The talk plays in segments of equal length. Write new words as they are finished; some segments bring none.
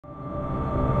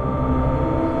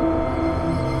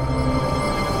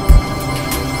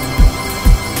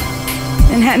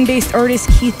Manhattan-based artist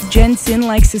Keith Jensen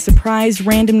likes to surprise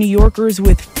random New Yorkers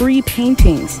with free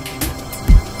paintings.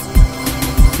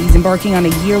 He's embarking on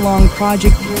a year-long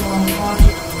project.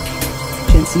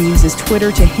 Jensen uses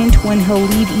Twitter to hint when he'll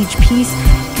leave each piece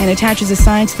and attaches a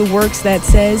sign to the works that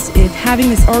says, "If having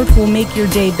this art will make your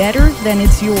day better, then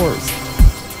it's yours."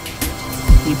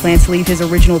 He plans to leave his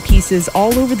original pieces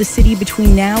all over the city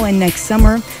between now and next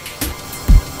summer.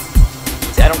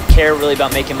 I don't care really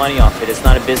about making money off it. It's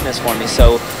not a business for me.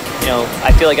 So,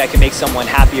 I feel like I can make someone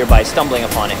happier by stumbling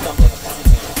upon it.